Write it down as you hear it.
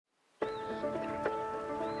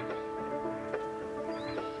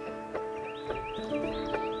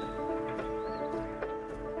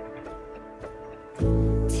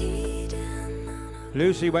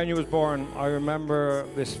Lucy, when you was born, I remember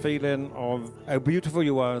this feeling of how beautiful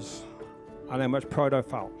you was and how much pride I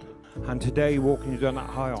felt. And today, walking you down that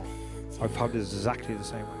aisle, I felt exactly the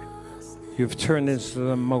same way. You've turned into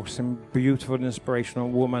the most beautiful and inspirational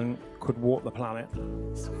woman could walk the planet.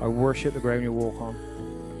 I worship the ground you walk on.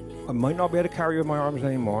 I might not be able to carry you in my arms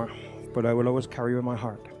anymore, but I will always carry you in my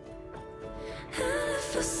heart.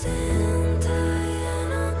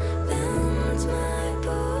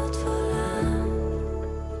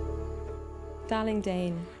 Darling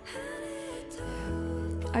Dane,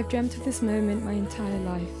 I've dreamt of this moment my entire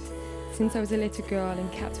life, since I was a little girl and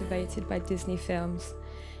captivated by Disney films.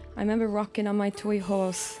 I remember rocking on my toy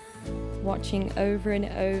horse, watching over and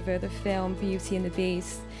over the film Beauty and the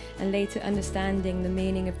Beast, and later understanding the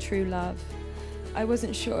meaning of true love. I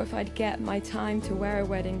wasn't sure if I'd get my time to wear a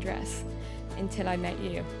wedding dress until I met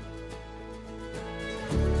you.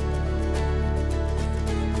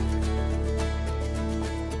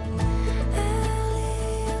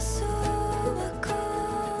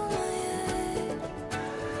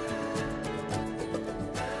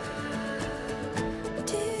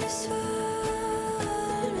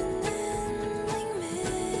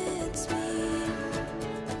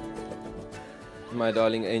 My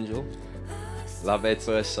darling angel, love at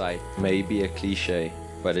first sight may be a cliche,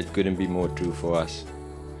 but it couldn't be more true for us.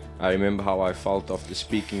 I remember how I felt after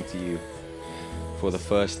speaking to you for the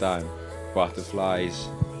first time. Butterflies,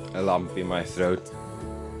 a lump in my throat,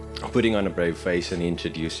 putting on a brave face and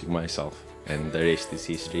introducing myself, and the rest is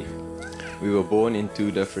history. We were born in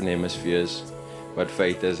two different hemispheres, but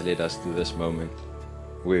fate has led us to this moment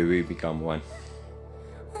where we become one.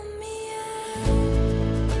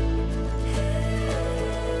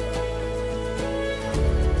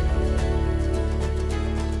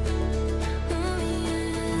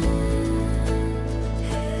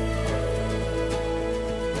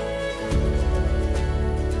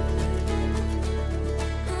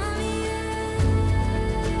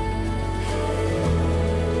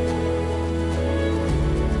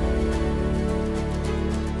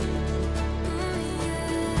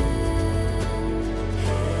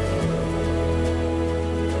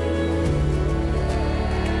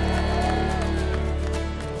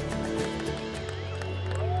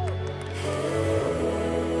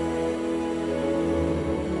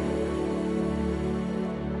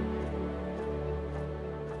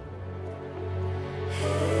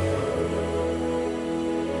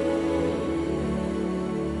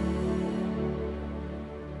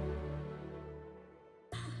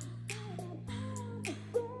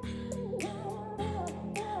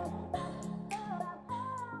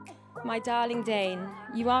 My darling Dane,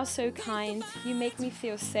 you are so kind, you make me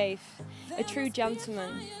feel safe, a true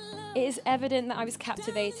gentleman. It is evident that I was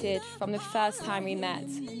captivated from the first time we met,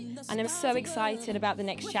 and I'm so excited about the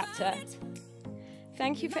next chapter.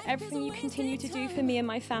 Thank you for everything you continue to do for me and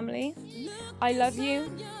my family. I love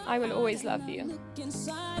you, I will always love you.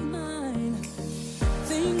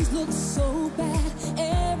 Things look so bad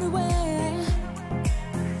everywhere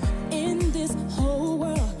in this whole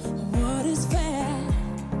world. What is fair?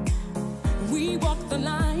 We walk the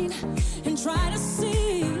line and try to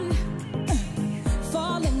see,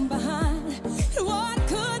 falling behind what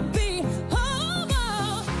could be. Oh,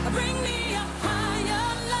 oh, bring me a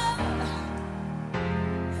higher love.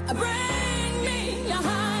 Bring me a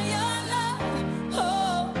higher love.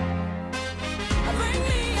 Oh, bring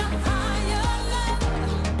me a higher love.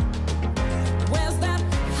 Where's that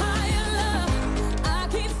higher love? I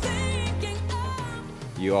keep thinking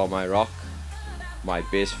of. You are my rock, my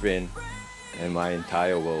best friend, and my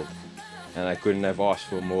entire world, and I couldn't have asked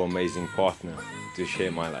for a more amazing partner to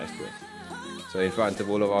share my life with. So in front of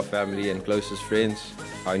all of our family and closest friends,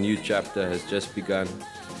 our new chapter has just begun.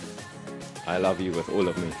 I love you with all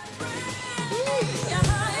of me.